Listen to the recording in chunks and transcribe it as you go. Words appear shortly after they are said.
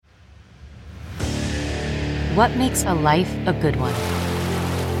What makes a life a good one?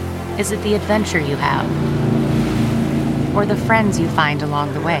 Is it the adventure you have? Or the friends you find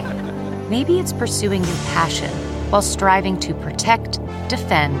along the way? Maybe it's pursuing your passion while striving to protect,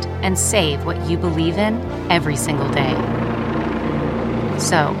 defend, and save what you believe in every single day.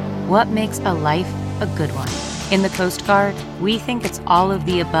 So, what makes a life a good one? In the Coast Guard, we think it's all of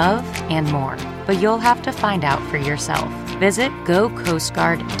the above and more, but you'll have to find out for yourself. Visit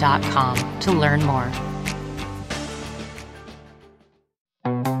gocoastguard.com to learn more.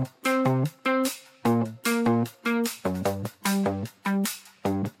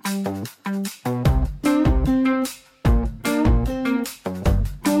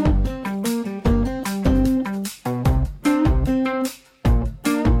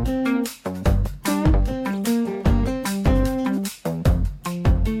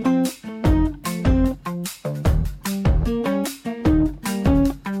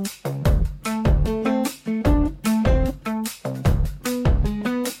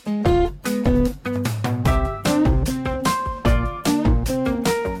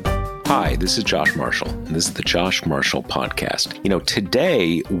 This is Josh Marshall, and this is the Josh Marshall Podcast.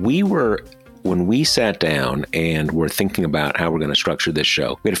 Today when we sat down and were thinking about how we're going to structure this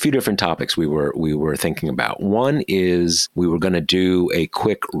show, we had a few different topics we were thinking about. One is we were going to do a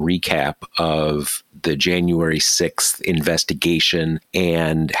quick recap of the January 6th investigation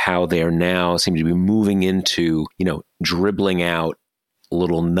and how they are now seem to be moving into, dribbling out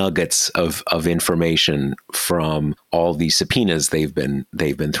little nuggets of information from all these subpoenas they've been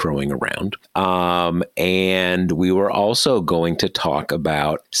throwing around. And we were also going to talk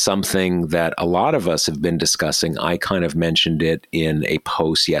about something that a lot of us have been discussing. I kind of mentioned it in a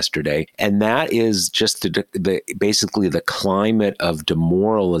post yesterday, and that is just basically the climate of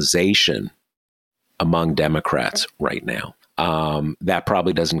demoralization among Democrats right now. That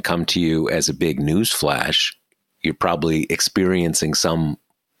probably doesn't come to you as a big news flash. You're probably experiencing some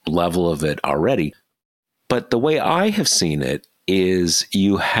level of it already. But the way I have seen it is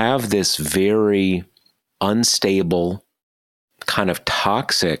you have this very unstable, kind of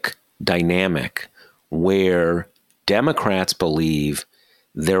toxic dynamic where Democrats believe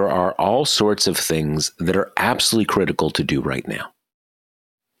there are all sorts of things that are absolutely critical to do right now.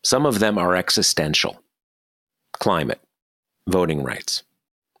 Some of them are existential: climate, voting rights,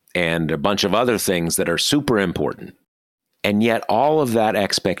 and a bunch of other things that are super important. And yet all of that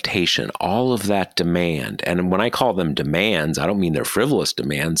expectation, all of that demand, and when I call them demands, I don't mean they're frivolous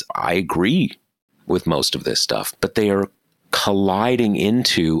demands. I agree with most of this stuff, but they are colliding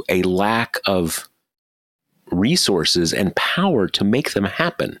into a lack of resources and power to make them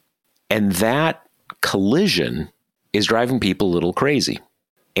happen. And that collision is driving people a little crazy.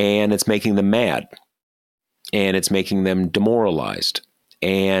 And it's making them mad. And it's making them demoralized.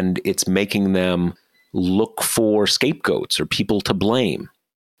 And it's making them look for scapegoats or people to blame.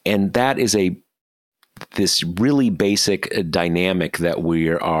 And that is this really basic dynamic that we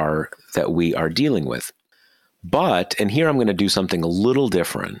are dealing with. But, and here I'm going to do something a little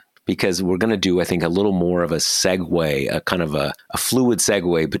different, because we're going to do, I think, a little more of a segue, a kind of a fluid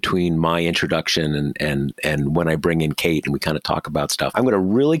segue between my introduction and when I bring in Kate and we kind of talk about stuff. I'm going to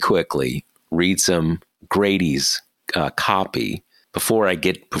really quickly read some Grady's copy before I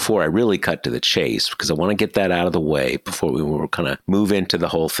really cut to the chase, because I want to get that out of the way before we kind of move into the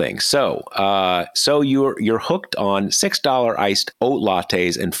whole thing. So you're hooked on $6 iced oat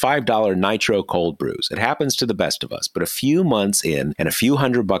lattes and $5 nitro cold brews. It happens to the best of us, but a few months in and a few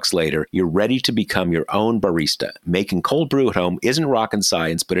 $100 later, you're ready to become your own barista. Making cold brew at home isn't rocket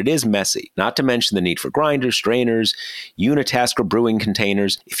science, but it is messy. Not to mention the need for grinders, strainers, unitasker brewing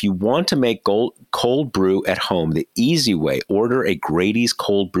containers. If you want to make cold brew at home the easy way, order a Grady's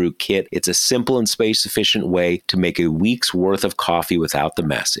Cold Brew Kit. It's a simple and space-efficient way to make a week's worth of coffee without the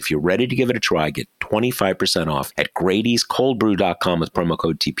mess. If you're ready to give it a try, get 25% off at Grady'sColdBrew.com with promo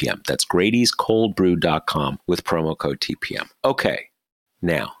code TPM. That's Grady'sColdBrew.com with promo code TPM. Okay,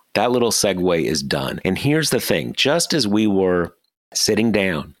 now that little segue is done. And here's the thing. Just as we were sitting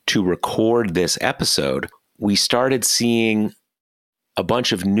down to record this episode, we started seeing a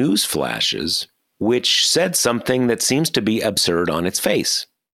bunch of news flashes which said something that seems to be absurd on its face.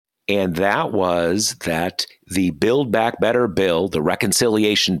 And that was that the Build Back Better bill, the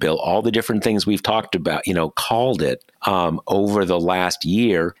reconciliation bill, all the different things we've talked about, called it over the last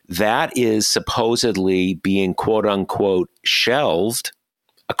year, that is supposedly being quote unquote shelved,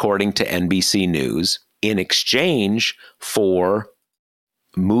 according to NBC News, in exchange for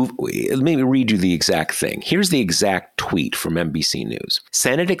let me read you the exact thing. Here's the exact tweet from NBC News.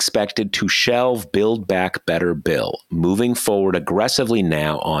 Senate expected to shelve Build Back Better bill, moving forward aggressively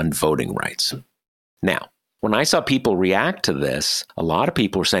now on voting rights. Now, when I saw people react to this, a lot of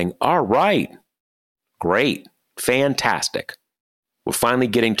people were saying, all right, great, fantastic. We're finally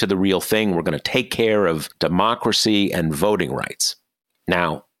getting to the real thing. We're going to take care of democracy and voting rights.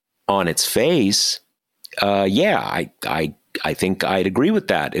 Now, on its face, I think I'd agree with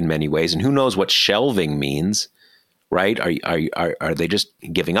that in many ways. And who knows what shelving means, right? Are they just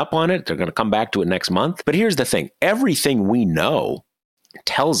giving up on it? They're going to come back to it next month. But here's the thing. Everything we know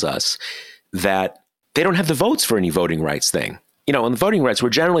tells us that they don't have the votes for any voting rights thing. On the voting rights, we're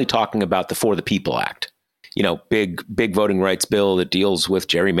generally talking about the For the People Act. Big voting rights bill that deals with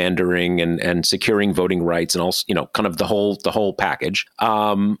gerrymandering and securing voting rights and also, kind of the whole package.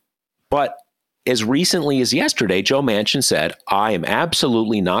 But as recently as yesterday, Joe Manchin said, I am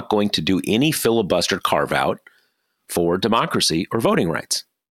absolutely not going to do any filibuster carve out for democracy or voting rights.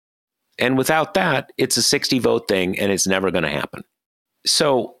 And without that, it's a 60 vote thing and it's never going to happen.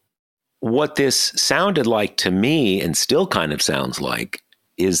 So what this sounded like to me, and still kind of sounds like,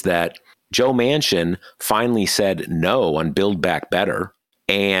 is that Joe Manchin finally said no on Build Back Better,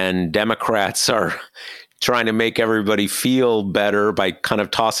 and Democrats are trying to make everybody feel better by kind of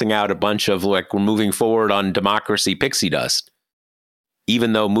tossing out a bunch of we're moving forward on democracy pixie dust,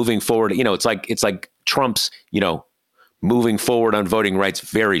 even though moving forward, it's like Trump's, moving forward on voting rights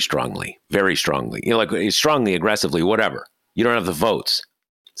very strongly, strongly, aggressively, whatever. You don't have the votes.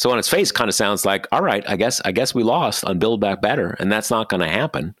 So on its face, kind of sounds like, all right, I guess we lost on Build Back Better, and that's not going to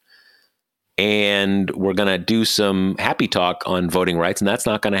happen. And we're going to do some happy talk on voting rights, and that's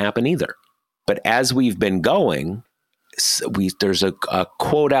not going to happen either. But as we've been going, there's a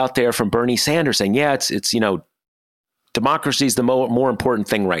quote out there from Bernie Sanders saying, yeah, it's democracy is the more important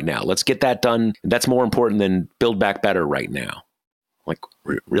thing right now. Let's get that done. That's more important than Build Back Better right now. Like,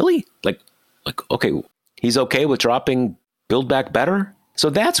 really? Like, okay, he's okay with dropping Build Back Better? So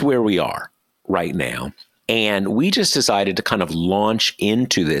that's where we are right now. And we just decided to kind of launch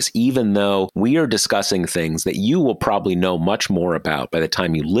into this, even though we are discussing things that you will probably know much more about by the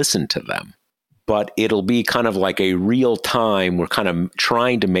time you listen to them. But it'll be kind of like a real time. We're kind of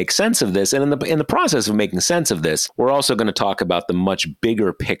trying to make sense of this. And in the process of making sense of this, we're also going to talk about the much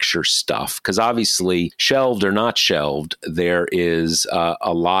bigger picture stuff. Because obviously, shelved or not shelved, there is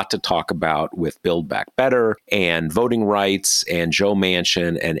a lot to talk about with Build Back Better and voting rights and Joe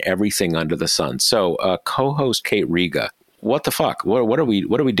Manchin and everything under the sun. So co-host Kate Riga, what the fuck? What are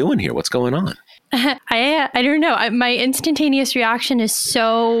we doing here? What's going on? I don't know. My instantaneous reaction is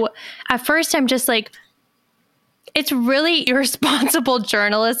so, at first I'm just like, it's really irresponsible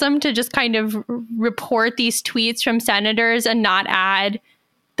journalism to just kind of report these tweets from senators and not add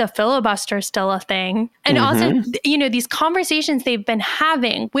the filibuster still a thing. And also, these conversations they've been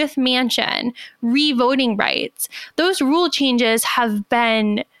having with Manchin, re-voting rights, those rule changes have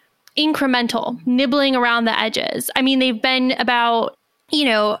been incremental, nibbling around the edges. I mean, they've been about,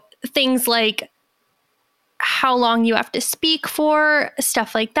 things like how long you have to speak for,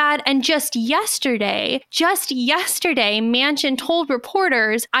 stuff like that. And just yesterday, Manchin told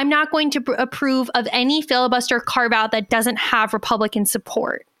reporters, I'm not going to approve of any filibuster carve out that doesn't have Republican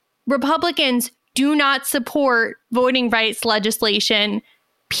support. Republicans do not support voting rights legislation,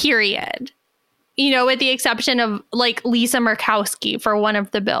 period. With the exception of like Lisa Murkowski for one of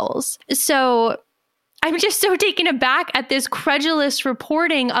the bills. So I'm just so taken aback at this credulous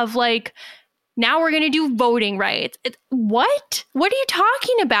reporting of like, now we're going to do voting rights. What? What are you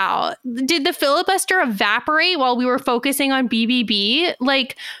talking about? Did the filibuster evaporate while we were focusing on BBB?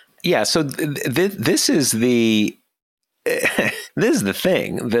 Yeah. So this is the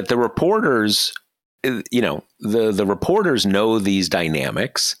thing that the reporters, the reporters know these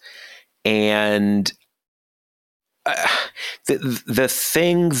dynamics, and the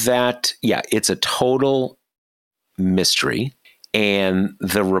thing that, it's a total mystery, and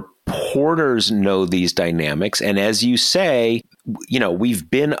the reporters know these dynamics. And as you say, we've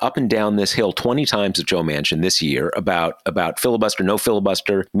been up and down this hill 20 times with Joe Manchin this year about filibuster, no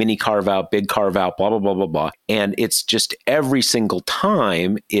filibuster, mini carve out, big carve out, blah, blah, blah, blah, blah. And it's just every single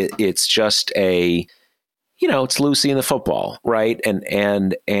time it's just it's Lucy in the football, right?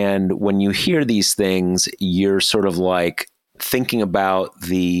 And when you hear these things, you're sort of like thinking about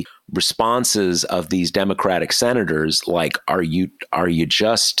the responses of these Democratic senators. Like, are you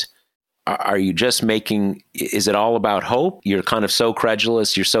just making, is it all about hope? You're kind of so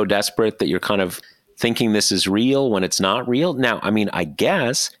credulous, you're so desperate that you're kind of thinking this is real when it's not real. Now, I mean, I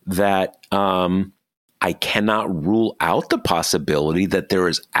guess that I cannot rule out the possibility that there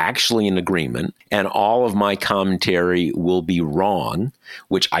is actually an agreement and all of my commentary will be wrong,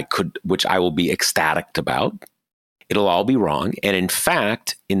 which I will be ecstatic about. it'll all be wrong. And in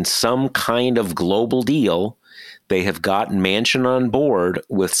fact, in some kind of global deal, they have gotten Manchin on board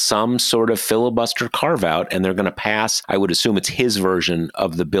with some sort of filibuster carve out, and they're going to pass. I would assume it's his version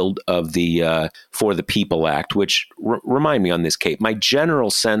of the build of the For the People Act, which remind me on this, Kate. My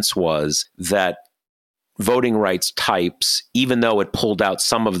general sense was that voting rights types, even though it pulled out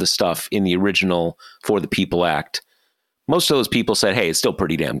some of the stuff in the original For the People Act, most of those people said, hey, it's still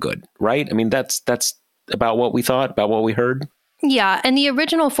pretty damn good, right? I mean, that's about what we thought, about what we heard. Yeah, and the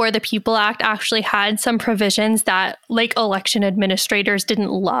original For the People Act actually had some provisions that, like, election administrators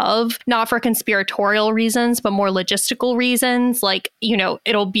didn't love, not for conspiratorial reasons, but more logistical reasons. Like, you know,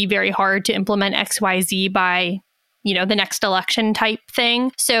 it'll be very hard to implement XYZ by, you know, the next election type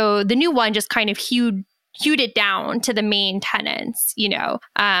thing. So the new one just kind of hewed it down to the main tenets, you know.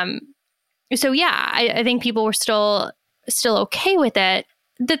 So yeah, I think people were still okay with it.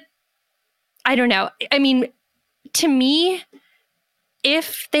 I don't know. I mean, to me,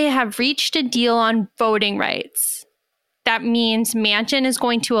 if they have reached a deal on voting rights, that means Manchin is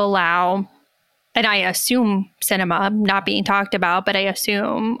going to allow, and I assume Sinema, not being talked about, but I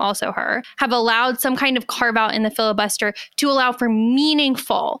assume also her, have allowed some kind of carve out in the filibuster to allow for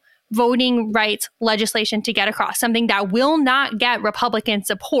meaningful voting rights legislation to get across, something that will not get Republican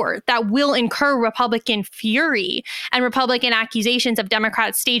support, that will incur Republican fury and Republican accusations of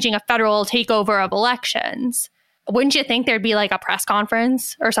Democrats staging a federal takeover of elections. Wouldn't you think there'd be like a press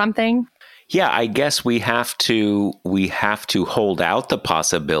conference or something? Yeah, I guess we have to hold out the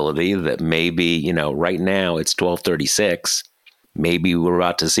possibility that maybe, you know, right now it's 12:36. Maybe we're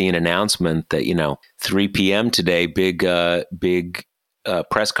about to see an announcement that, you know, 3 p.m. today, big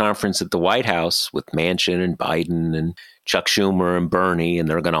press conference at the White House with Manchin and Biden and Chuck Schumer and Bernie, and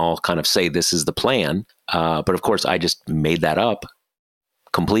they're going to all kind of say this is the plan. But of course, I just made that up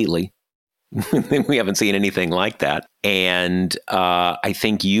completely. We haven't seen anything like that. And I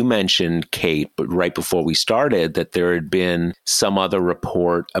think you mentioned, Kate, but right before we started, that there had been some other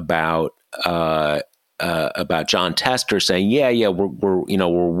report about John Tester saying, we're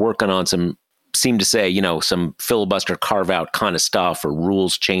working on some, seem to say, you know, some filibuster carve out kind of stuff or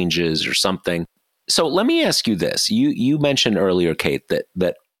rules changes or something. So let me ask you this. You mentioned earlier, Kate,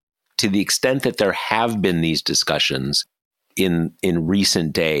 that to the extent that there have been these discussions in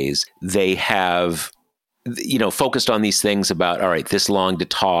recent days, they have, you know, focused on these things about, all right, this long to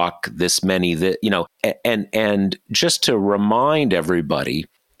talk, this many, that, you know, and just to remind everybody,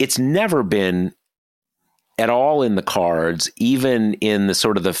 it's never been at all in the cards, even in the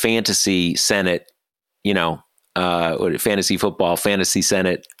sort of the fantasy Senate, you know, fantasy football, fantasy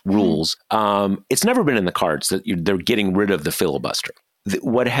Senate rules. It's never been in the cards that they're getting rid of the filibuster.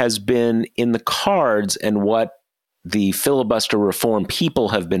 What has been in the cards and what the filibuster reform people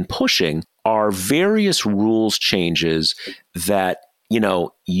have been pushing are various rules changes that, you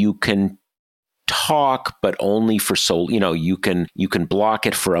know, you can talk, but only for you know, you can block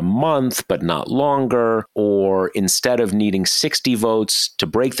it for a month, but not longer. Or instead of needing 60 votes to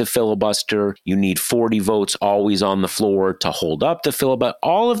break the filibuster, you need 40 votes always on the floor to hold up the filibuster.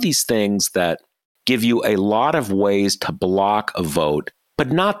 All of these things that give you a lot of ways to block a vote,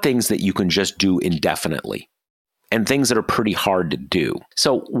 but not things that you can just do indefinitely, and things that are pretty hard to do.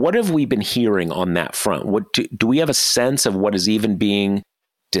 So what have we been hearing on that front? What do we have a sense of what is even being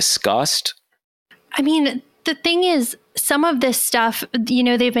discussed? I mean, the thing is, some of this stuff, you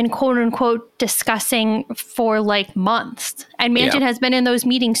know, they've been quote unquote discussing for like months. And Manchin has been in those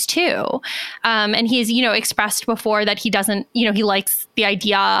meetings too. And he's, you know, expressed before that he doesn't, you know, he likes the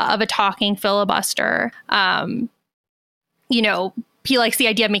idea of a talking filibuster. You know, he likes the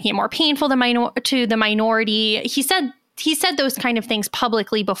idea of making it more painful to the minority. He said those kind of things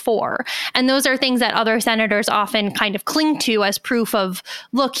publicly before. And those are things that other senators often kind of cling to as proof of,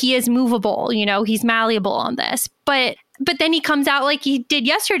 look, he is movable, you know, he's malleable on this. But then he comes out like he did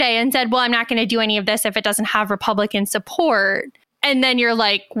yesterday and said, well, I'm not going to do any of this if it doesn't have Republican support. And then you're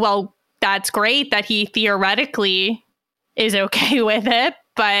like, well, that's great that he theoretically is okay with it,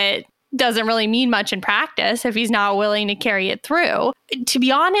 but doesn't really mean much in practice if he's not willing to carry it through. To be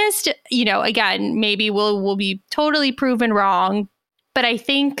honest, you know, again, maybe we'll be totally proven wrong, but I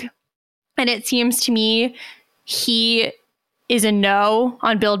think, and it seems to me, he is a no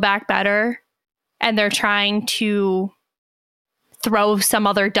on Build Back Better, and they're trying to throw some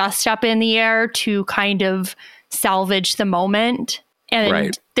other dust up in the air to kind of salvage the moment.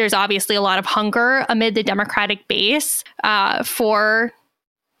 And there's obviously a lot of hunger amid the Democratic base for,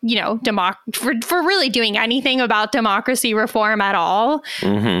 you know, for really doing anything about democracy reform at all.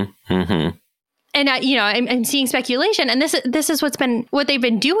 And I'm seeing speculation, and this is what they've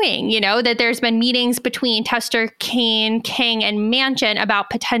been doing. That there's been meetings between Tester, Kaine, King, and Manchin about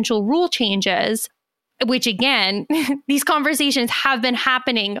potential rule changes. Which again, these conversations have been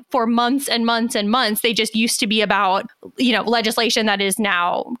happening for months and months and months. They just used to be about legislation that is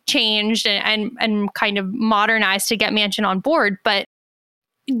now changed and kind of modernized to get Manchin on board. But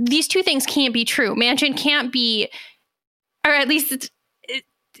these two things can't be true. Manchin can't be, or at least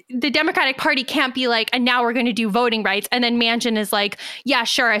the Democratic Party can't be like, and now we're going to do voting rights. And then Manchin is like, yeah,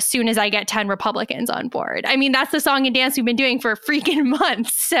 sure, as soon as I get 10 Republicans on board. I mean, that's the song and dance we've been doing for freaking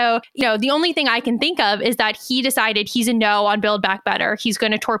months. So, the only thing I can think of is that he decided he's a no on Build Back Better. He's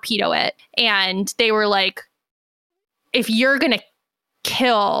going to torpedo it. And they were like, if you're going to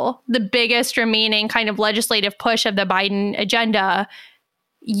kill the biggest remaining kind of legislative push of the Biden agenda,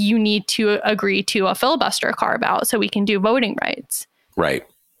 you need to agree to a filibuster carve out so we can do voting rights. Right.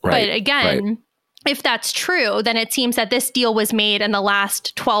 But again, if that's true, then it seems that this deal was made in the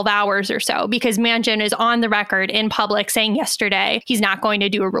last 12 hours or so, because Manchin is on the record in public saying yesterday he's not going to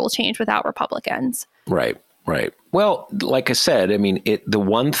do a rule change without Republicans. Right. Well, like I said, I mean, the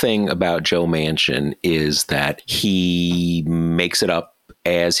one thing about Joe Manchin is that he makes it up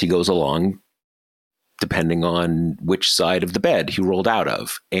as he goes along, depending on which side of the bed he rolled out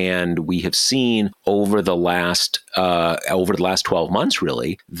of. And we have seen over the last 12 months,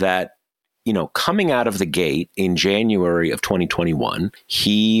 really, that, coming out of the gate in January of 2021,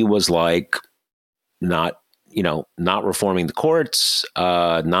 he was like not reforming the courts,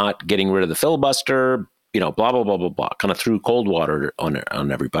 not getting rid of the filibuster, blah, blah, blah, blah, blah, kind of threw cold water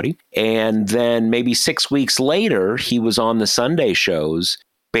on everybody. And then maybe 6 weeks later, he was on the Sunday shows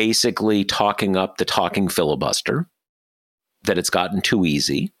basically talking up the talking filibuster, that it's gotten too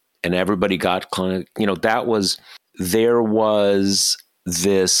easy. And everybody got kind of, there was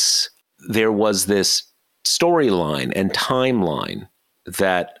this storyline and timeline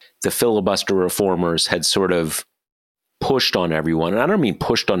that the filibuster reformers had sort of pushed on everyone. And I don't mean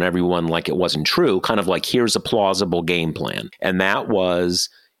pushed on everyone like it wasn't true, kind of like, here's a plausible game plan. And that was,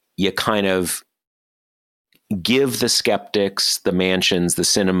 you kind of give the skeptics, the Manchins, the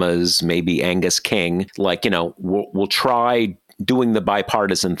Cinemas, maybe Angus King, we'll try doing the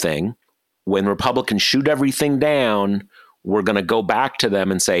bipartisan thing. When Republicans shoot everything down, we're going to go back to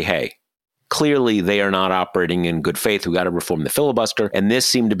them and say, hey, clearly they are not operating in good faith. We got to reform the filibuster. And this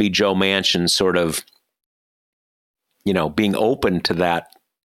seemed to be Joe Manchin sort of, being open to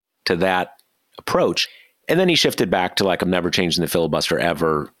that approach. And then he shifted back to I'm never changing the filibuster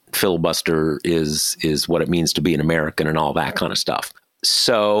ever. Filibuster is what it means to be an American and all that kind of stuff.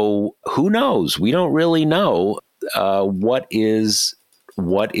 So who knows? We don't really know what is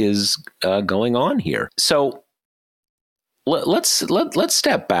going on here. So let's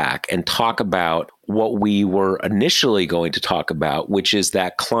step back and talk about what we were initially going to talk about, which is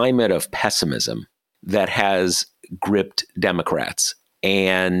that climate of pessimism that has gripped Democrats.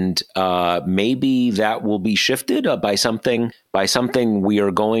 And maybe that will be shifted by something we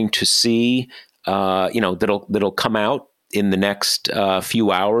are going to see, that'll come out in the next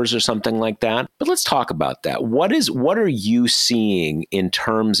few hours or something like that. But let's talk about that. What are you seeing in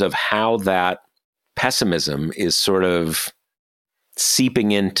terms of how that pessimism is sort of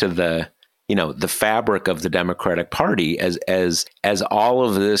seeping into the fabric of the Democratic Party as all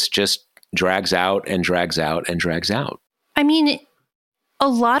of this just drags out and drags out and drags out? I mean, a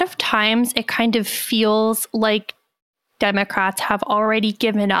lot of times it kind of feels like Democrats have already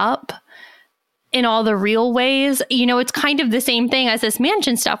given up in all the real ways. It's kind of the same thing as this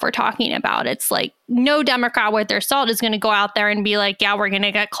Manchin stuff we're talking about. It's like no Democrat with their salt is going to go out there and be like, yeah, we're going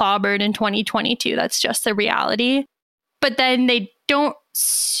to get clobbered in 2022. That's just the reality. But then they don't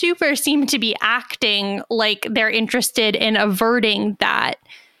super seem to be acting like they're interested in averting that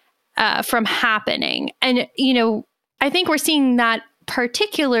from happening. And, I think we're seeing that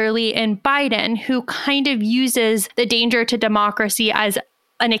particularly in Biden, who kind of uses the danger to democracy as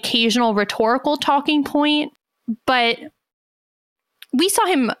an occasional rhetorical talking point. But we saw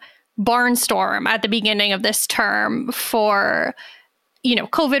him barnstorm at the beginning of this term for,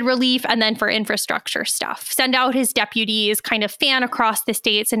 COVID relief and then for infrastructure stuff. Send out his deputies, kind of fan across the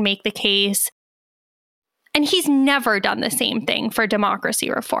states and make the case. And he's never done the same thing for democracy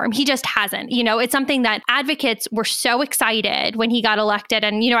reform. He just hasn't. It's something that advocates were so excited when he got elected.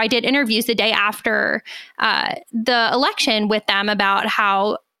 And, I did interviews the day after the election with them about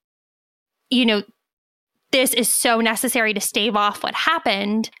how, this is so necessary to stave off what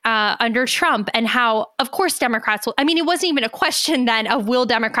happened under Trump, and how, of course, Democrats will. I mean, it wasn't even a question then of will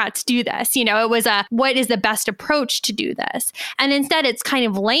Democrats do this? You know, it was a what is the best approach to do this? And instead, it's kind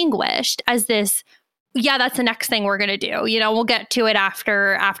of languished as this. Yeah, that's the next thing we're going to do. You know, we'll get to it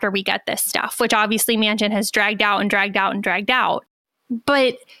after we get this stuff, which obviously Manchin has dragged out and dragged out and dragged out.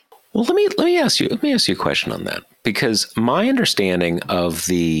 But well, let me ask you a question on that. Because my understanding of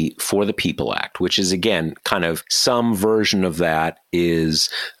the For the People Act, which is, again, kind of some version of that is,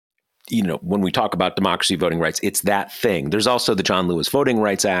 you know, when we talk about democracy, voting rights, it's that thing. There's also the John Lewis Voting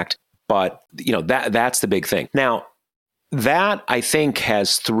Rights Act, but, you know, that's the big thing. Now, that, I think,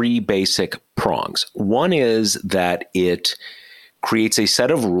 has three basic prongs. One is that it creates a set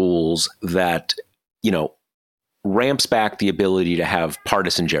of rules that, you know, ramps back the ability to have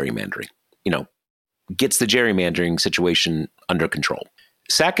partisan gerrymandering, you know, gets the gerrymandering situation under control.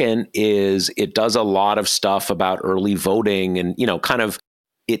 Second is it does a lot of stuff about early voting and, you know, kind of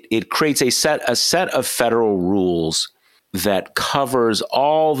it creates a set of federal rules that covers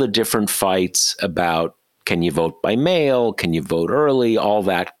all the different fights about can you vote by mail, can you vote early, all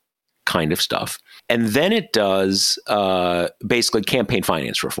that kind of stuff. And then it does basically campaign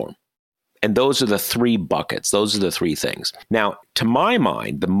finance reform. And those are the three buckets. Those are the three things. Now, to my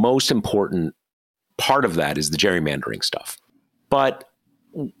mind, the most important part of that is the gerrymandering stuff. But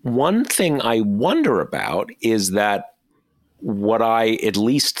one thing I wonder about is that what I at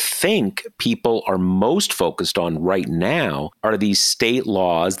least think people are most focused on right now are these state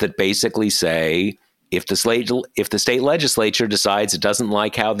laws that basically say if the state legislature decides it doesn't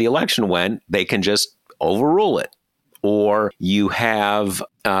like how the election went, they can just overrule it. Or you have,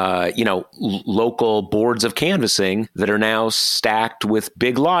 local boards of canvassing that are now stacked with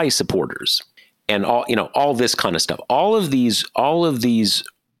big lie supporters. And all this kind of stuff, all of these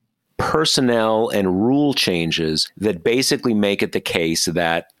personnel and rule changes that basically make it the case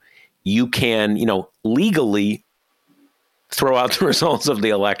that you can, legally throw out the results of the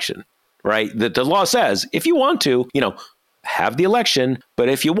election, right? That the law says if you want to, have the election, but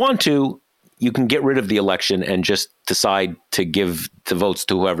if you want to, you can get rid of the election and just decide to give the votes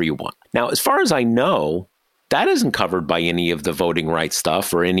to whoever you want. Now, as far as I know, that isn't covered by any of the voting rights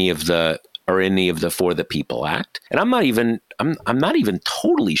stuff or any of the For the People Act. And I'm not even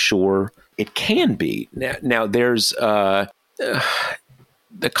totally sure it can be. Now there's the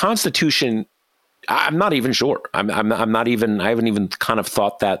Constitution. I'm not even sure. I haven't even kind of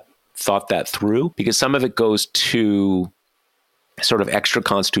thought that through, because some of it goes to sort of extra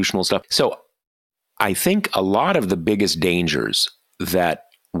constitutional stuff. So I think a lot of the biggest dangers that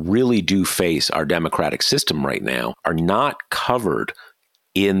really do face our democratic system right now are not covered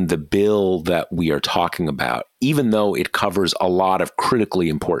in the bill that we are talking about, even though it covers a lot of critically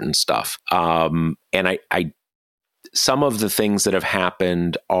important stuff. And I some of the things that have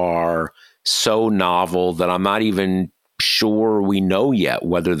happened are so novel that I'm not even sure we know yet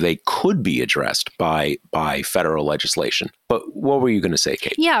whether they could be addressed by federal legislation. But what were you going to say,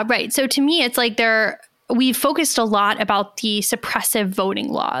 Kate? Yeah, right. So to me, it's like we've focused a lot about the suppressive voting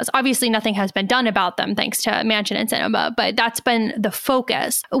laws. Obviously, nothing has been done about them thanks to Manchin and Sinema, but that's been the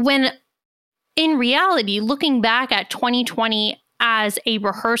focus. When in reality, looking back at 2020 as a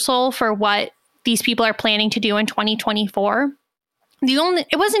rehearsal for what these people are planning to do in 2024,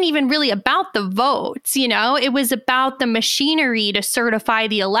 it wasn't even really about the votes, it was about the machinery to certify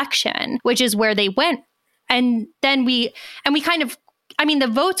the election, which is where they went. And then the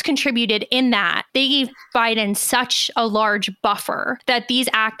votes contributed in that. They gave Biden such a large buffer that these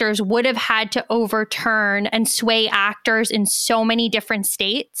actors would have had to overturn and sway actors in so many different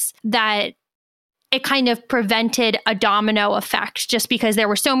states that it kind of prevented a domino effect, just because there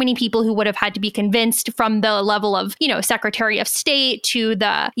were so many people who would have had to be convinced, from the level of, Secretary of State to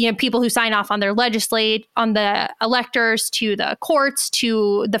the, people who sign off on on the electors, to the courts,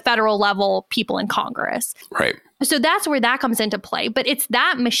 to the federal level people in Congress. Right. So that's where that comes into play. But it's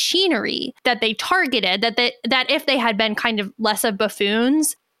that machinery that they targeted that if they had been kind of less of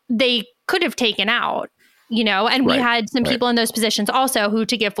buffoons, they could have taken out, and we had some people in those positions also who,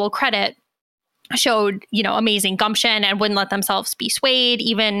 to give full credit, showed, amazing gumption and wouldn't let themselves be swayed.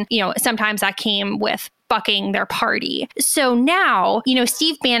 Even, sometimes that came with bucking their party. So now,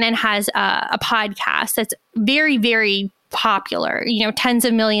 Steve Bannon has a podcast that's very, very popular, tens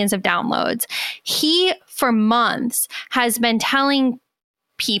of millions of downloads. He, for months, has been telling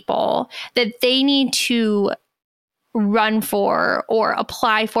people that they need to run for or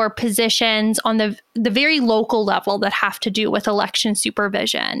apply for positions on the very local level that have to do with election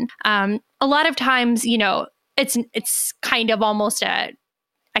supervision. A lot of times, it's kind of almost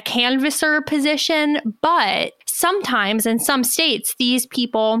a canvasser position, but sometimes in some states, these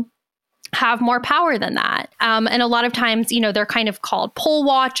people have more power than that. And a lot of times, they're kind of called poll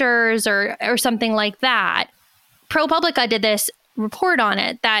watchers or something like that. ProPublica did this report on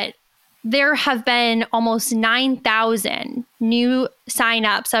it that there have been almost 9,000 new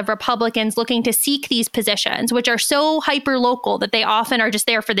signups of Republicans looking to seek these positions, which are so hyper-local that they often are just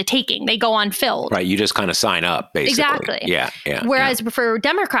there for the taking. They go unfilled. Right. You just kind of sign up, basically. Exactly. Yeah. Whereas for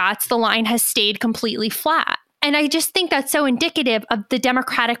Democrats, the line has stayed completely flat. And I just think that's so indicative of the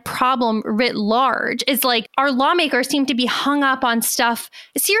Democratic problem writ large. Is like our lawmakers seem to be hung up on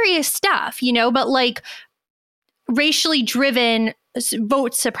serious stuff, but like racially driven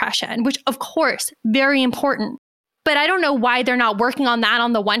vote suppression, which of course, very important. But I don't know why they're not working on that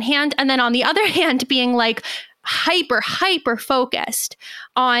on the one hand. And then on the other hand, being like hyper focused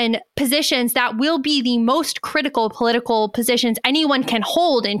on positions that will be the most critical political positions anyone can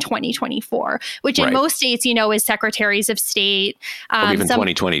hold in 2024, which in most states, is secretaries of state. Or even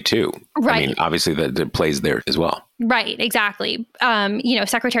 2022. Right. I mean, obviously that plays there as well. Right, exactly.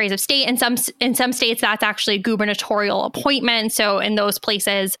 Secretaries of state in some states, that's actually a gubernatorial appointment. So in those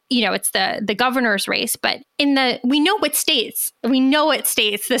places, it's the governor's race. But we know what states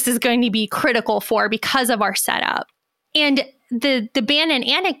this is going to be critical for because of our setup. And the Bannon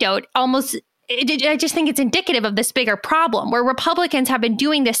anecdote I just think it's indicative of this bigger problem where Republicans have been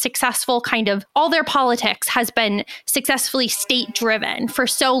doing this successful all their politics has been successfully state driven for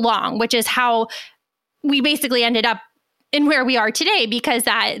so long, which is how we basically ended up in where we are today, because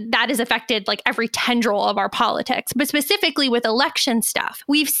that has affected like every tendril of our politics. But specifically with election stuff,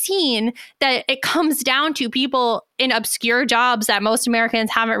 we've seen that it comes down to people in obscure jobs that most Americans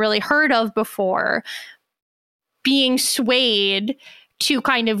haven't really heard of before being swayed to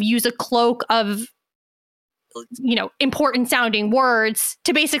kind of use a cloak of, important sounding words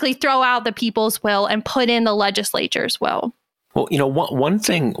to basically throw out the people's will and put in the legislature's will. Well, one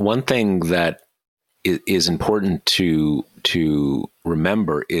thing that is important to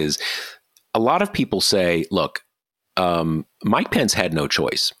remember is a lot of people say, look, Mike Pence had no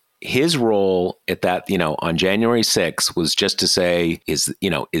choice. His role at that, on January 6th was just to say, is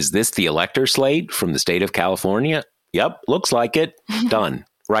this the elector slate from the state of California? Yep, looks like it. Done.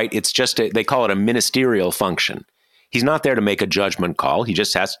 Right? It's just they call it a ministerial function. He's not there to make a judgment call. He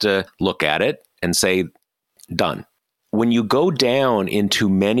just has to look at it and say, done. When you go down into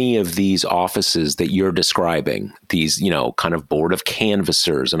many of these offices that you're describing, these, kind of board of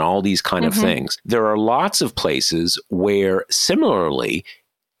canvassers and all these kind of things, there are lots of places where similarly,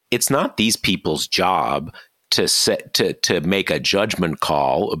 it's not these people's job to make a judgment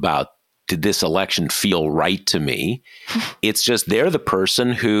call about, did this election feel right to me? It's just they're the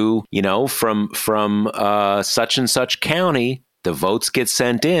person who, from such and such county, the votes get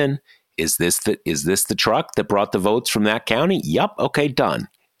sent in. Is this the truck that brought the votes from that county? Yep. Okay, done.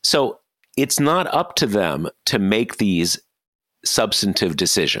 So it's not up to them to make these substantive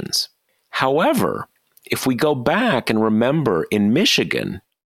decisions. However, if we go back and remember in Michigan,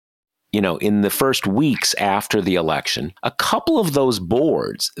 in the first weeks after the election, a couple of those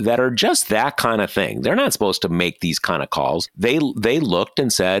boards that are just that kind of thing, they're not supposed to make these kind of calls. They looked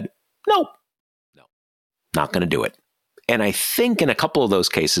and said, nope, not going to do it. And I think in a couple of those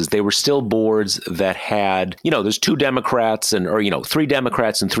cases, they were still boards that had, there's 2 Democrats or 3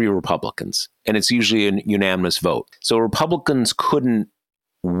 Democrats and 3 Republicans. And it's usually a unanimous vote. So Republicans couldn't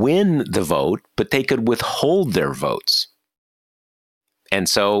win the vote, but they could withhold their votes. And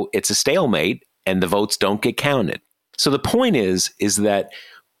so it's a stalemate and the votes don't get counted. So the point is that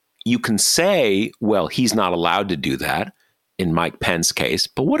you can say, well, he's not allowed to do that in Mike Pence's case.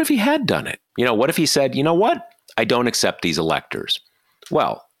 But what if he had done it? What if he said, you know what? I don't accept these electors.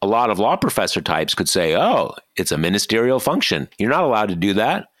 Well, a lot of law professor types could say, oh, it's a ministerial function. You're not allowed to do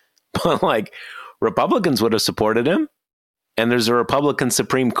that. But Republicans would have supported him. And there's a Republican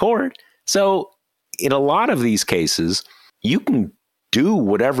Supreme Court. So in a lot of these cases, you can do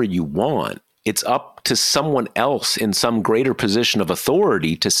whatever you want. It's up to someone else in some greater position of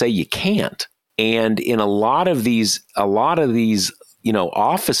authority to say you can't. And in a lot of these offices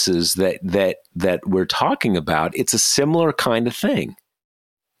that we're talking about, it's a similar kind of thing.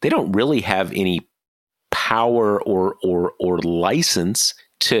 They don't really have any power or license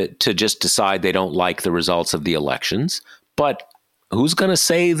to just decide they don't like the results of the elections. But who's going to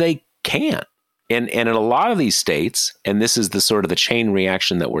say they can't? And in a lot of these states, and this is the sort of the chain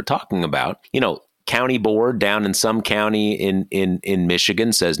reaction that we're talking about, county board down in some county in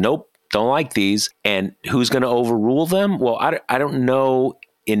Michigan says, nope, don't like these. And who's going to overrule them? Well, I don't know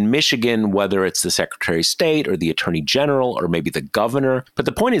in Michigan, whether it's the Secretary of State or the Attorney General or maybe the governor. But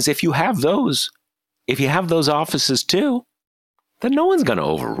the point is, if you have those offices too, then no one's going to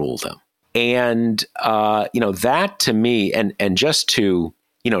overrule them. And, that to me, and just to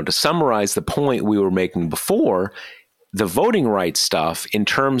summarize the point we were making before, the voting rights stuff in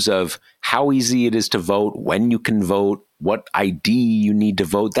terms of how easy it is to vote, when you can vote, what ID you need to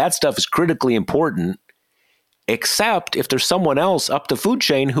vote, that stuff is critically important, except if there's someone else up the food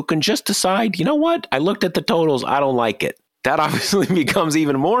chain who can just decide, you know what, I looked at the totals, I don't like it. That obviously becomes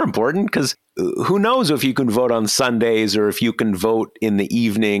even more important because who knows if you can vote on Sundays or if you can vote in the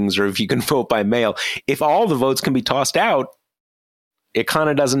evenings or if you can vote by mail. If all the votes can be tossed out, it kind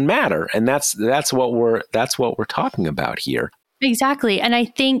of doesn't matter. And that's what we're talking about here. Exactly. And I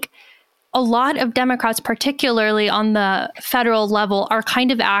think a lot of Democrats, particularly on the federal level, are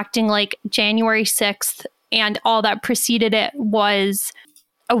kind of acting like January 6th and all that preceded it was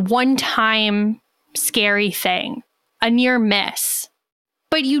a one-time scary thing, a near miss.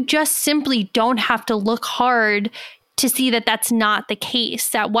 But you just simply don't have to look hard to see that that's not the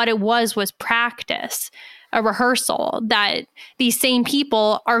case, that what it was practice, a rehearsal, that these same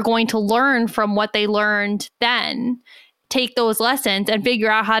people are going to learn from what they learned then, take those lessons and figure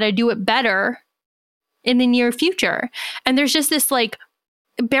out how to do it better in the near future. And there's just this like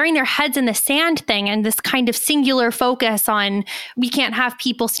burying their heads in the sand thing and this kind of singular focus on we can't have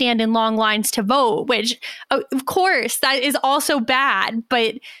people stand in long lines to vote, which of course that is also bad.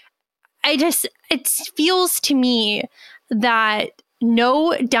 But it feels to me that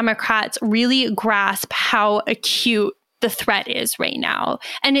no Democrats really grasp how acute the threat is right now.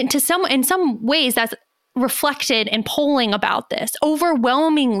 And in some ways that's reflected in polling about this.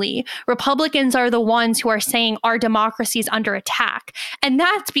 Overwhelmingly, Republicans are the ones who are saying our democracy is under attack. And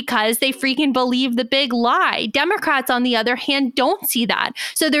that's because they freaking believe the big lie. Democrats, on the other hand, don't see that.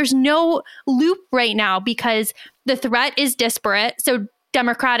 So there's no loop right now because the threat is disparate. So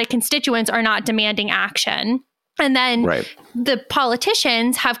Democratic constituents are not demanding action. And then the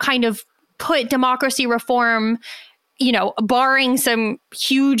politicians have kind of put democracy reform, barring some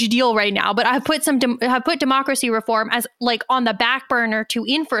huge deal right now, but I've put democracy reform as like on the back burner to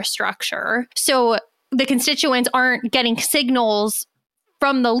infrastructure. So the constituents aren't getting signals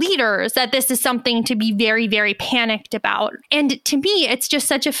from the leaders that this is something to be very, very panicked about. And to me, it's just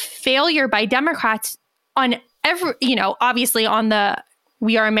such a failure by Democrats on obviously on the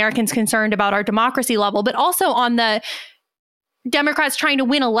we are Americans concerned about our democracy level, but also on the Democrats trying to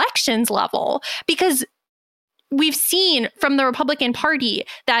win elections level, because we've seen from the Republican Party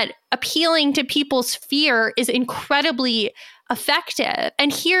that appealing to people's fear is incredibly effective.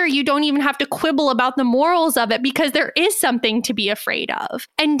 And here you don't even have to quibble about the morals of it because there is something to be afraid of.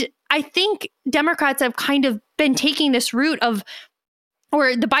 And I think Democrats have kind of been taking this route of,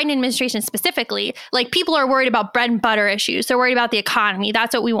 or the Biden administration specifically, like people are worried about bread and butter issues. They're worried about the economy.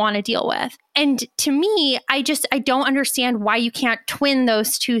 That's what we want to deal with. And to me, I don't understand why you can't twin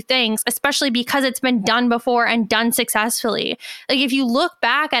those two things, especially because it's been done before and done successfully. Like if you look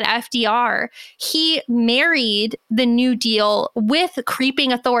back at FDR, he married the New Deal with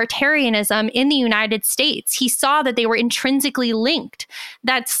creeping authoritarianism in the United States. He saw that they were intrinsically linked,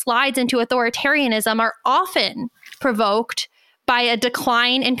 that slides into authoritarianism are often provoked by a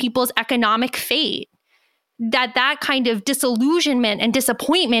decline in people's economic fate, that kind of disillusionment and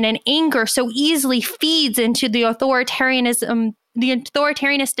disappointment and anger so easily feeds into the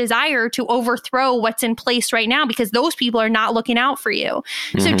authoritarianist desire to overthrow what's in place right now because those people are not looking out for you.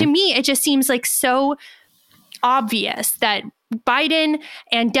 Mm-hmm. So to me, it just seems like so obvious that Biden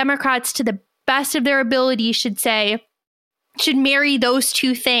and Democrats, to the best of their ability, should marry those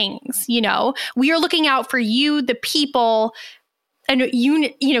two things. We are looking out for you, the people. And you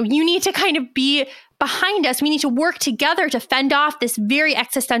need to kind of be behind us. We need to work together to fend off this very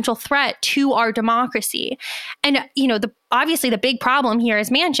existential threat to our democracy. And, obviously the big problem here is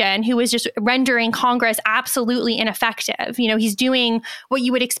Manchin, who is just rendering Congress absolutely ineffective. He's doing what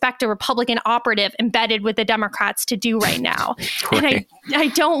you would expect a Republican operative embedded with the Democrats to do right now. Right. And I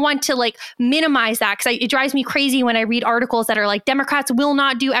don't want to minimize that because it drives me crazy when I read articles that are like, Democrats will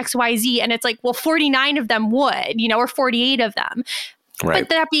not do X, Y, Z. And it's like, well, 49 of them would, or 48 of them. Right. But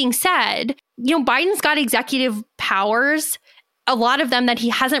that being said, Biden's got executive powers, a lot of them that he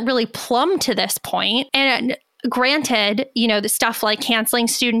hasn't really plumbed to this point. And granted, the stuff like canceling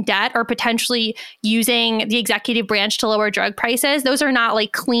student debt or potentially using the executive branch to lower drug prices, those are not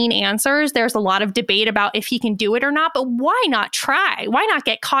like clean answers. There's a lot of debate about if he can do it or not, but why not try? Why not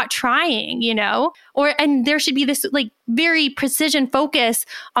get caught trying, and there should be this like very precision focus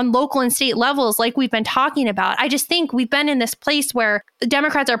on local and state levels like we've been talking about. I just think we've been in this place where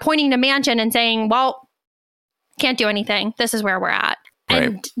Democrats are pointing to Manchin and saying, well, can't do anything. This is where we're at. Right.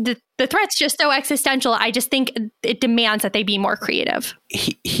 And the threat's just so existential. I just think it demands that they be more creative.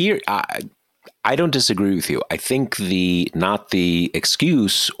 Here, I don't disagree with you. I think not the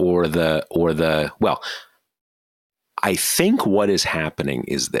excuse or the I think what is happening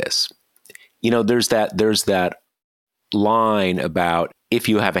is this. There's that line about if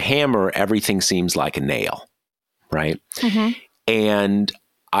you have a hammer, everything seems like a nail, right? Mm-hmm. And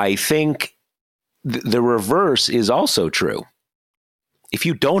I think the reverse is also true. If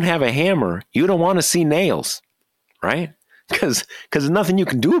you don't have a hammer, you don't want to see nails, right? Because there's nothing you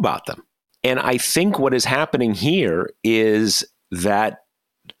can do about them. And I think what is happening here is that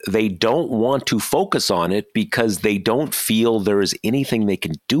they don't want to focus on it because they don't feel there is anything they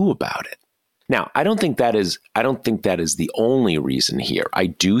can do about it. Now, I don't think that is the only reason here. I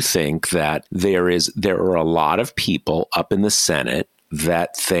do think that there are a lot of people up in the Senate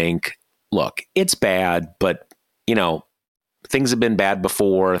that think, look, it's bad, but things have been bad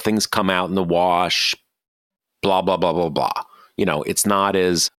before. Things come out in the wash, blah, blah, blah, blah, blah. It's not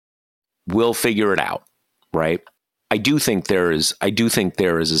as we'll figure it out, right? I do think there is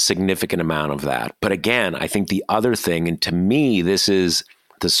a significant amount of that. But again, I think the other thing, and to me, this is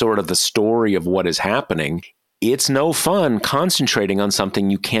the sort of the story of what is happening. It's no fun concentrating on something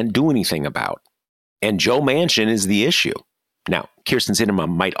you can't do anything about. And Joe Manchin is the issue. Now, Kyrsten Sinema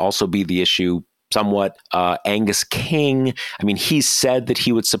might also be the issue. Somewhat. Angus King, I mean, he said that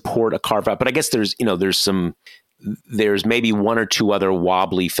he would support a carve out, but I guess there's maybe one or two other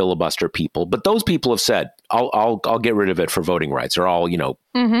wobbly filibuster people, but those people have said, I'll get rid of it for voting rights, or I'll,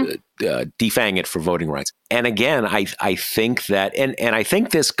 defang it for voting rights. And again, I think that, and I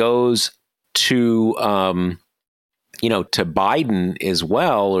think this goes to, to Biden as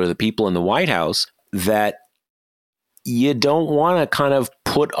well, or the people in the White House, that you don't want to kind of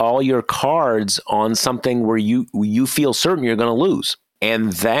put all your cards on something where you feel certain you're going to lose.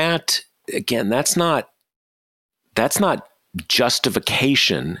 And that, again, that's not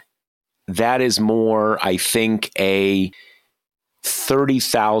justification. That is more, I think, a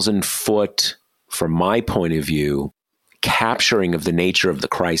 30,000 foot, from my point of view, capturing of the nature of the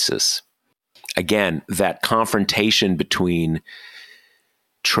crisis. Again, that confrontation between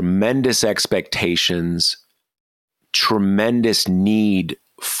tremendous expectations, tremendous need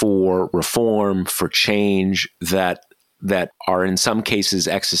for reform, for change that are in some cases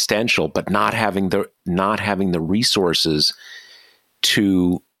existential, but not having the resources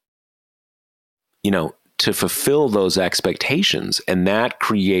to fulfill those expectations. And that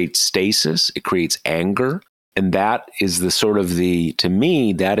creates stasis, it creates anger. And that is the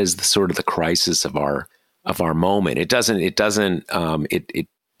crisis of our moment. It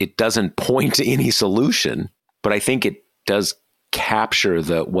doesn't point to any solution, but I think it does capture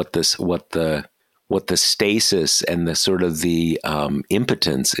what the stasis and the sort of the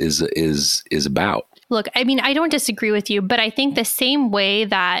impotence is about. Look, I mean, I don't disagree with you, but I think the same way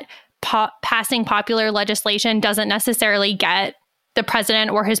that passing popular legislation doesn't necessarily get the president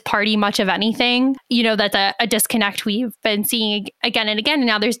or his party much of anything, that's a disconnect we've been seeing again and again, and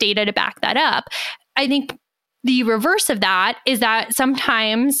now there's data to back that up. I think the reverse of that is that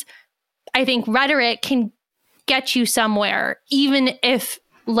sometimes I think rhetoric can get you somewhere, even if,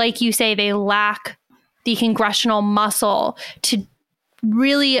 like you say, they lack the congressional muscle to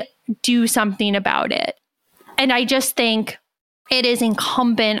really do something about it. And I just think it is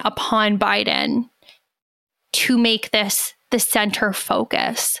incumbent upon Biden to make this the center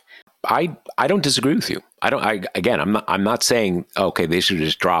focus. I don't disagree with you. I'm not saying, okay, they should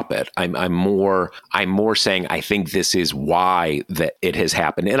just drop it. I'm more saying I think this is why that it has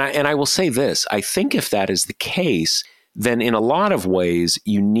happened. And I will say this, I think if that is the case, then in a lot of ways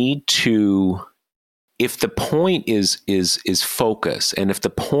you need to, if the point is focus, and if the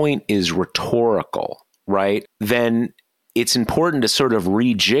point is rhetorical, right, then it's important to sort of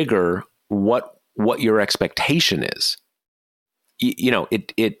rejigger what your expectation is.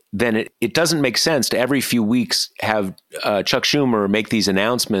 It doesn't make sense to every few weeks have Chuck Schumer make these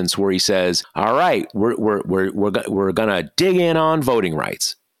announcements where he says, "All right, we're gonna dig in on voting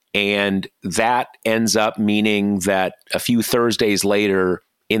rights," and that ends up meaning that a few Thursdays later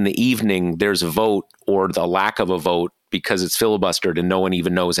in the evening there's a vote or the lack of a vote because it's filibustered and no one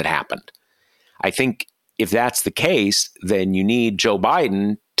even knows it happened. I think if that's the case, then you need Joe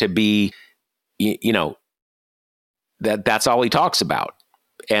Biden to be, that's all he talks about.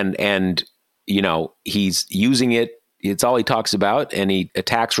 And he's using it. It's all he talks about, and he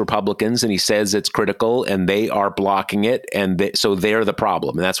attacks Republicans, and he says it's critical, and they are blocking it, and so they're the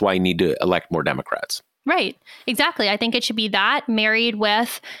problem, and that's why you need to elect more Democrats. Right. Exactly. I think it should be that married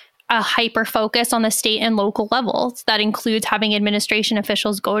with a hyper focus on the state and local levels. That includes having administration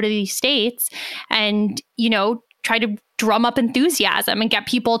officials go to these states and, try to drum up enthusiasm and get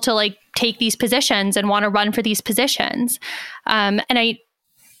people to take these positions and want to run for these positions. And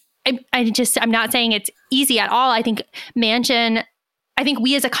I'm not saying it's easy at all. I think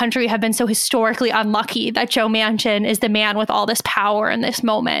we as a country have been so historically unlucky that Joe Manchin is the man with all this power in this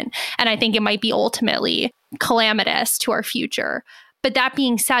moment. And I think it might be ultimately calamitous to our future. But that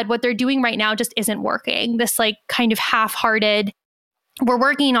being said, what they're doing right now just isn't working. This kind of half-hearted, we're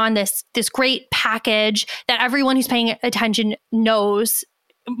working on this great package that everyone who's paying attention knows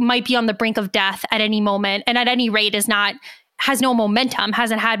might be on the brink of death at any moment. And at any rate has no momentum,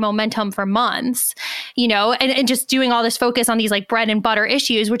 hasn't had momentum for months, and just doing all this focus on these bread and butter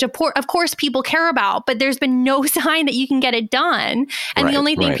issues, which of course people care about, but there's been no sign that you can get it done. And the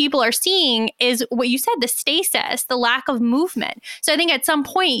only thing people are seeing is what you said, the stasis, the lack of movement. So I think at some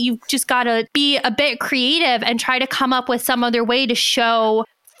point you've just got to be a bit creative and try to come up with some other way to show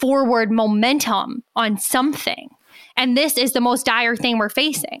forward momentum on something. And this is the most dire thing we're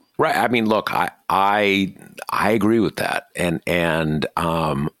facing. Right. I mean, look, I agree with that. And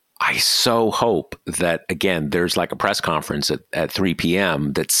I so hope that, again, there's a press conference at 3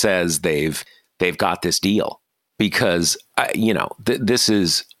 p.m. that says they've got this deal, because, this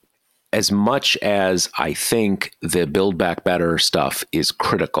is, as much as I think the Build Back Better stuff is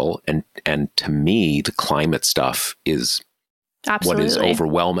critical. And to me, the climate stuff is absolutely what is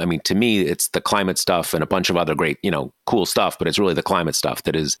overwhelming. I mean, to me, it's the climate stuff and a bunch of other great, cool stuff, but it's really the climate stuff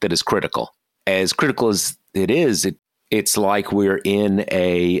that is critical. As critical as it is, it's like we're in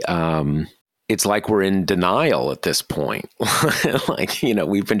denial at this point.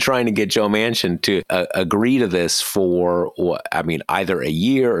 We've been trying to get Joe Manchin to agree to this for, either a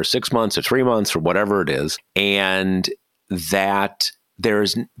year or 6 months or 3 months or whatever it is. And that there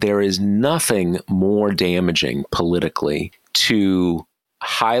is nothing more damaging politically to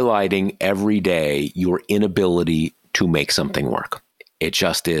highlighting every day your inability to make something work. It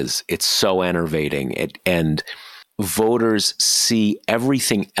just is. It's so enervating. And voters see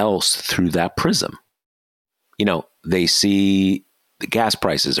everything else through that prism. They see the gas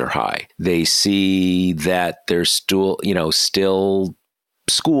prices are high. They see that there's still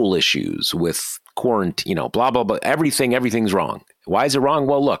school issues with quarantine, blah, blah, blah. Everything's wrong. Why is it wrong?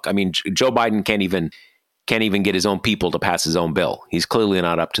 Well, look, Joe Biden can't even get his own people to pass his own bill. He's clearly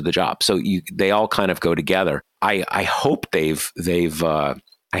not up to the job. So they all kind of go together. I hope they've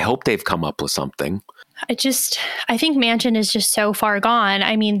come up with something. I think Manchin is just so far gone.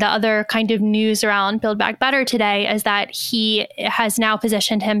 The other kind of news around Build Back Better today is that he has now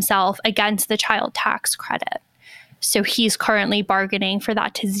positioned himself against the child tax credit. So he's currently bargaining for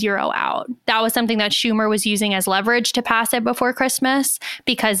that to zero out. That was something that Schumer was using as leverage to pass it before Christmas,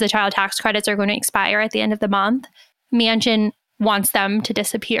 because the child tax credits are going to expire at the end of the month. Manchin wants them to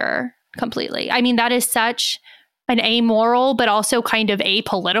disappear completely. That is such an amoral, but also kind of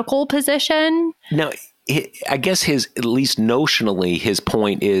apolitical position. Now, I guess at least notionally, his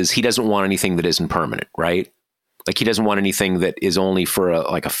point is he doesn't want anything that isn't permanent, right? He doesn't want anything that is only for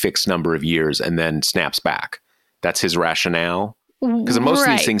a fixed number of years and then snaps back. That's his rationale. Because in most of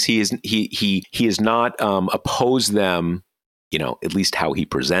these things, he is not opposed them, at least how he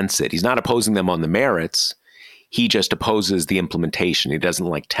presents it. He's not opposing them on the merits. He just opposes the implementation. He doesn't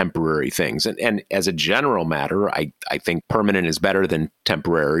like temporary things. And as a general matter, I think permanent is better than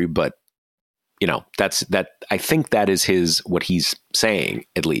temporary, but I think that is what he's saying,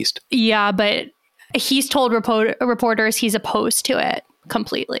 at least. Yeah, but he's told reporters he's opposed to it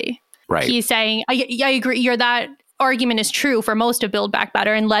completely. Right. He's saying, I agree, that argument is true for most of Build Back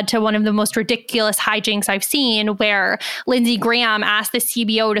Better, and led to one of the most ridiculous hijinks I've seen, where Lindsey Graham asked the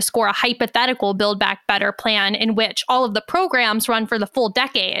CBO to score a hypothetical Build Back Better plan in which all of the programs run for the full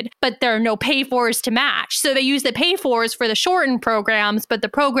decade, but there are no pay-fors to match. So they use the pay-fors for the shortened programs, but the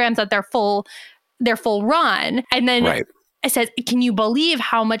programs at their full run. And then it says, can you believe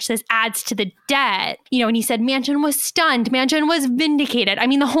how much this adds to the debt? And he said Manchin was stunned. Manchin was vindicated.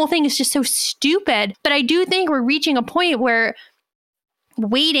 The whole thing is just so stupid. But I do think we're reaching a point where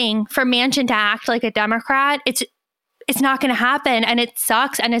waiting for Manchin to act like a Democrat, it's it's not going to happen. And it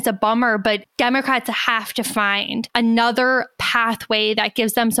sucks and it's a bummer, but Democrats have to find another pathway that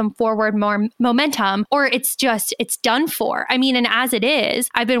gives them some forward more momentum, or it's done for. I mean, and as it is,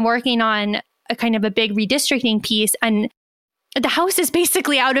 I've been working on a kind of a big redistricting piece, and the House is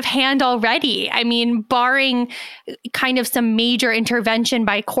basically out of hand already. I mean, barring kind of some major intervention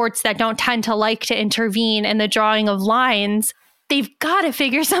by courts that don't tend to like to intervene in the drawing of lines, they've got to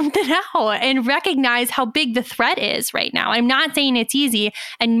figure something out and recognize how big the threat is right now. I'm not saying it's easy.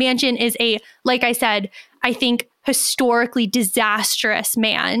 And Manchin is like I said, I think historically disastrous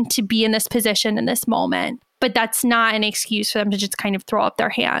man to be in this position in this moment. But that's not an excuse for them to just kind of throw up their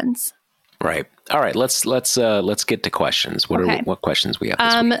hands. Right. All right. Let's get to questions. What questions we have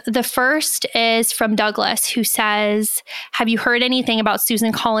this week? The first is from Douglas, who says, have you heard anything about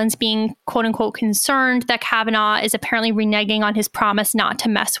Susan Collins being quote unquote concerned that Kavanaugh is apparently reneging on his promise not to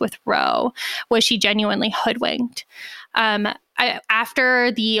mess with Roe? Was she genuinely hoodwinked?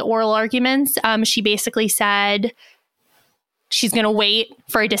 After the oral arguments, she basically said she's going to wait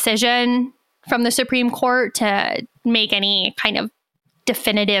for a decision from the Supreme Court to make any kind of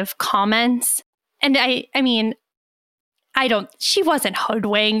definitive comments. And I mean, she wasn't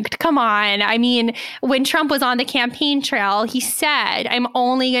hoodwinked. Come on. I mean, when Trump was on the campaign trail, he said, I'm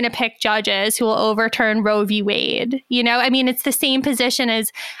only going to pick judges who will overturn Roe v. Wade. You know, I mean, it's the same position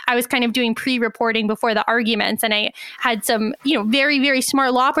as I was kind of doing pre-reporting before the arguments. And I had some, very, very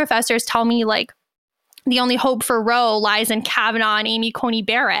smart law professors tell me like, the only hope for Roe lies in Kavanaugh and Amy Coney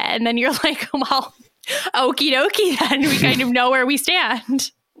Barrett. And then you're like, well, okie dokie, then we kind of know where we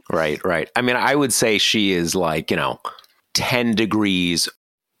stand. Right. I mean, I would say she is like, 10 degrees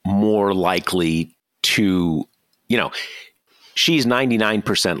more likely to, she's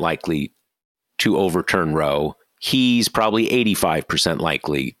 99% likely to overturn Roe. He's probably 85%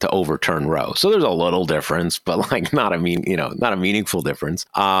 likely to overturn Roe. So there's a little difference, but like not a meaningful difference.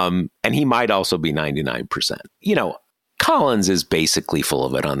 And he might also be 99%. Collins is basically full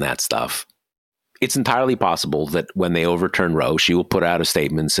of it on that stuff. It's entirely possible that when they overturn Roe, she will put out a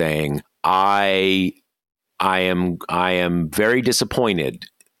statement saying, I am very disappointed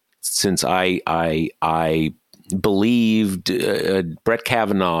since I believed Brett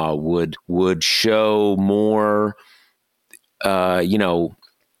Kavanaugh would show more,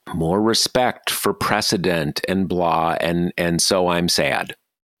 more respect for precedent and blah, and so I'm sad.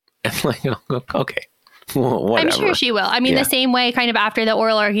 And like, okay, well, whatever. I'm sure she will. I mean, the same way, kind of after the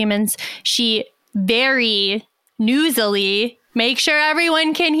oral arguments, she very newsily, make sure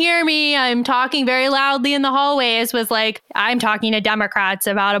everyone can hear me, I'm talking very loudly in the hallways, was like, I'm talking to Democrats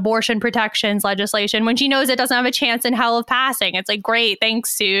about abortion protections legislation when she knows it doesn't have a chance in hell of passing. It's like, great,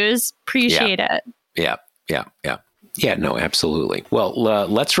 thanks, Suze. Appreciate it. Yeah, no, absolutely. Well,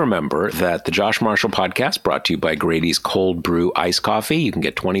 let's remember that the Josh Marshall podcast brought to you by Grady's Cold Brew Iced Coffee. You can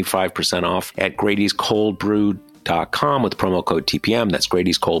get 25% off at Grady'sColdBrew.com with promo code TPM. That's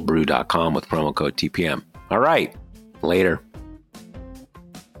Grady'sColdBrew.com with promo code TPM. All right. Later.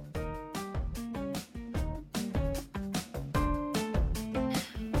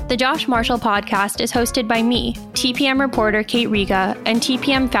 The Josh Marshall podcast is hosted by me, TPM reporter Kate Riga, and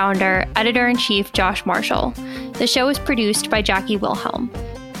TPM founder, editor-in-chief Josh Marshall. The show is produced by Jackie Wilhelm.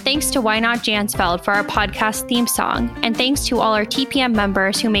 Thanks to Why Not Jansfeld for our podcast theme song, and thanks to all our TPM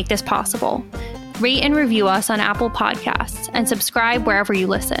members who make this possible. Rate and review us on Apple Podcasts, and subscribe wherever you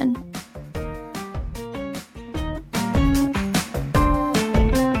listen.